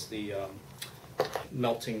increases the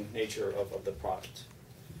melting nature of the product.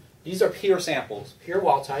 These are pure samples, pure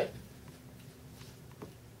wild type,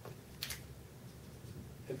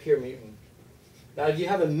 and pure mutant. Now if you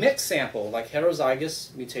have a mixed sample, like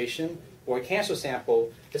heterozygous mutation, or a cancer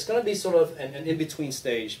sample, it's going to be sort of an in-between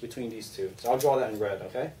stage between these two. So I'll draw that in red,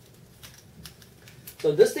 okay?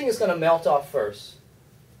 So this thing is going to melt off first.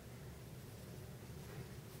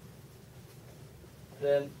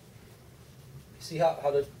 Then, see how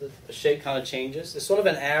the shape kind of changes? It's sort of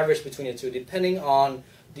an average between the two, depending on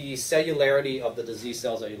the cellularity of the disease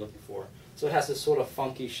cells that you're looking for. So it has this sort of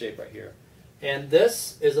funky shape right here. And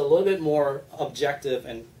this is a little bit more objective,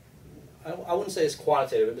 and I wouldn't say it's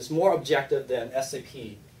quantitative, but it's more objective than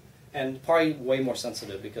SCP, and probably way more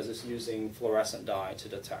sensitive because it's using fluorescent dye to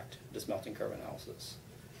detect this melting curve analysis.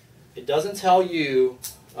 It doesn't tell you,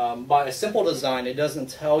 by a simple design, it doesn't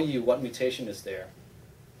tell you what mutation is there.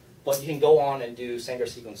 But you can go on and do Sanger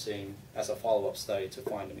sequencing as a follow-up study to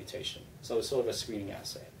find the mutation. So it's sort of a screening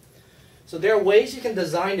assay. So there are ways you can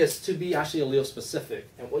design this to be actually allele specific.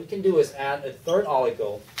 And what you can do is add a third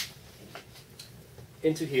oligo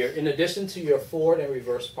into here, in addition to your forward and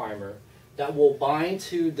reverse primer, that will bind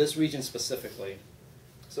to this region specifically.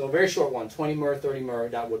 So a very short one, 20 mer, 30 mer,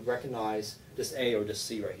 that would recognize this A or this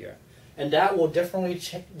C right here. And that will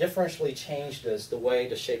differentially change this, the way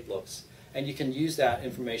the shape looks. And you can use that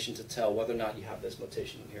information to tell whether or not you have this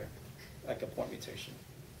mutation here, like a point mutation.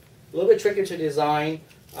 A little bit trickier to design.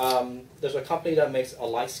 There's a company that makes a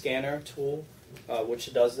light scanner tool,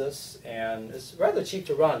 which does this, and it's rather cheap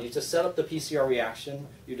to run. You just set up the PCR reaction,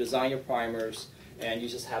 you design your primers, and you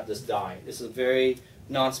just have this dye. This is a very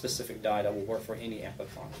non-specific dye that will work for any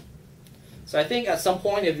amplicon. So I think at some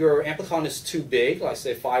point, if your amplicon is too big, like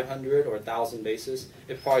say 500 or 1,000 bases,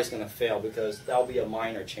 it probably is going to fail because that will be a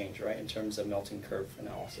minor change, right, in terms of melting curve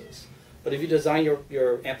analysis. But if you design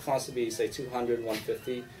your amplicons to be, say, 200,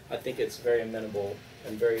 150, I think it's very amenable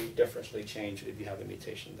and very differentially changed if you have a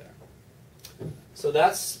mutation there. So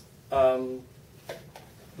that's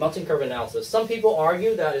melting curve analysis. Some people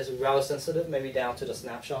argue that it's rather sensitive, maybe down to the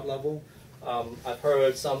SNaPshot level. I've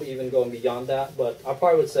heard some even going beyond that, but I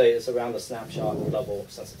probably would say it's around the SNaPshot level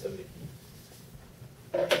of sensitivity.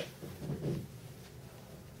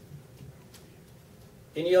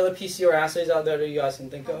 Any other PCR assays out there that you guys can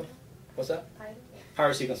think of? What's that?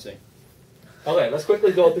 Pyrosequencing. Okay, let's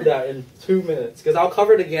quickly go through that in 2 minutes, because I'll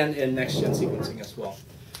cover it again in next-gen sequencing as well.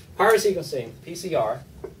 Pyrosequencing, PCR.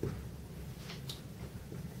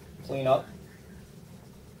 Clean up.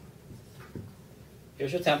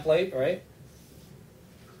 Here's your template, right?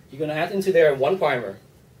 You're going to add into there one primer,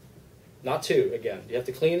 not two, again. You have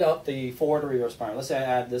to clean up the forward or reverse primer. Let's say I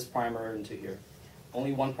add this primer into here.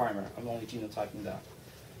 Only one primer. I'm only genotyping that.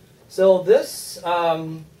 So this,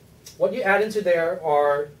 what you add into there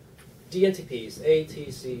are dNTPs, A,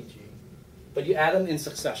 T, C, G. But you add them in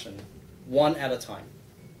succession, one at a time.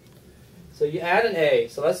 So you add an A.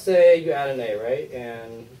 So let's say you add an A, right?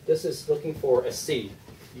 And this is looking for a C.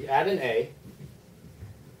 You add an A.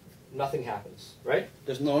 Nothing happens, right?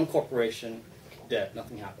 There's no incorporation, dead,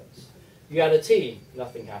 nothing happens. You add a T,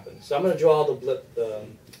 nothing happens. So I'm going to draw the blip, the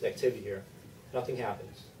activity here. Nothing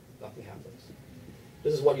happens, nothing happens.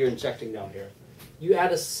 This is what you're injecting down here. You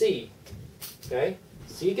add a C, okay?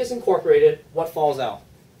 C gets incorporated, what falls out?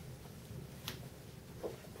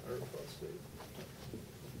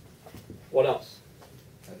 What else?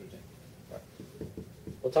 Hydrogen.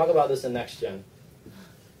 We'll talk about this in next gen.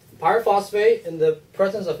 Pyrophosphate, in the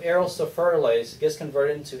presence of aryl sulfurylase, gets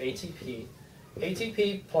converted into ATP.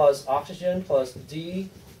 ATP plus oxygen plus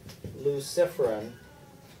D-luciferin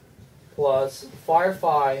plus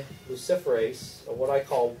firefly luciferase, or what I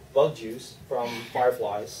call bug juice from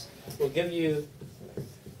fireflies, will give you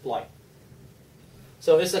light.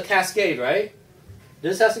 So it's a cascade, right?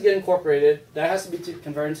 This has to get incorporated, that has to be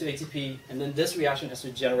converted into ATP, and then this reaction has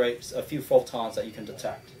to generate a few photons that you can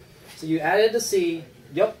detect. So you added the C,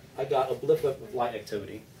 yep, I got a blip of light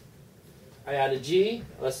activity. I added G,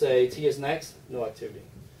 let's say T is next, no activity.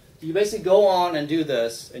 So you basically go on and do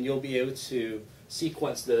this, and you'll be able to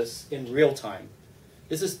sequence this in real time.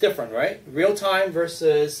 This is different, right? Real time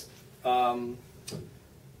versus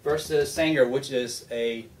Sanger, which is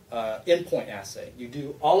a endpoint assay. You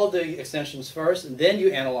do all of the extensions first, and then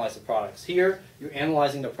you analyze the products. Here, you're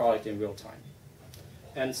analyzing the product in real time.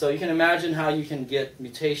 And so you can imagine how you can get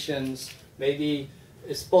mutations. Maybe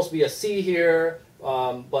it's supposed to be a C here,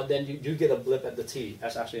 but then you do get a blip at the T.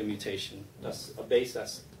 That's actually a mutation. That's a base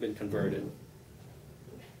that's been converted.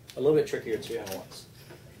 A little bit trickier to analyze.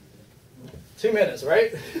 2 minutes,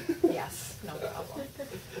 right? Yes, no problem.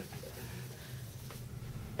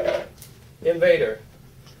 Invader.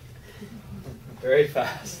 Very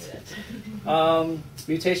fast.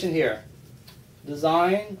 Mutation here.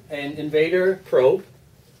 Design an invader probe.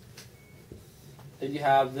 Then you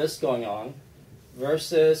have this going on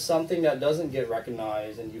versus something that doesn't get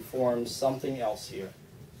recognized and you form something else here.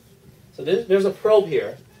 So there's a probe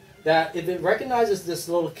here that if it recognizes this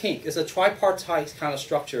little kink, it's a tripartite kind of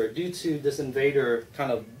structure due to this invader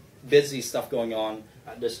kind of busy stuff going on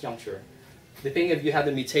at this juncture, depending if you have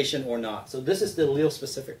the mutation or not. So this is the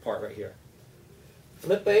allele-specific part right here.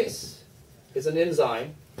 Flipase is an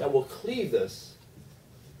enzyme that will cleave this,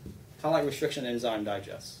 kind of like restriction enzyme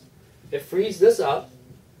digest. It frees this up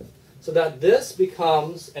so that this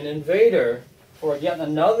becomes an invader for yet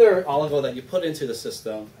another oligo that you put into the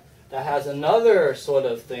system that has another sort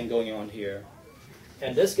of thing going on here.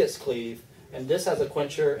 And this gets cleaved, and this has a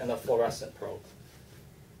quencher and a fluorescent probe,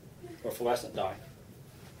 or fluorescent dye.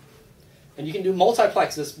 And you can do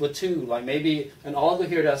multiplexes with two, like maybe an oligo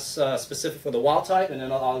here that's specific for the wild type and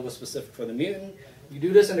another oligo specific for the mutant. You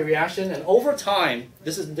do this in the reaction, and over time,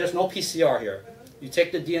 there's no PCR here. You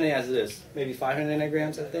take the DNA as it is, maybe 500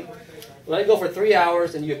 nanograms, I think. Let it go for 3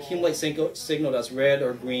 hours, and you accumulate signal that's red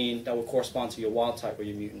or green that will correspond to your wild type or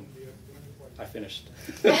your mutant. I finished.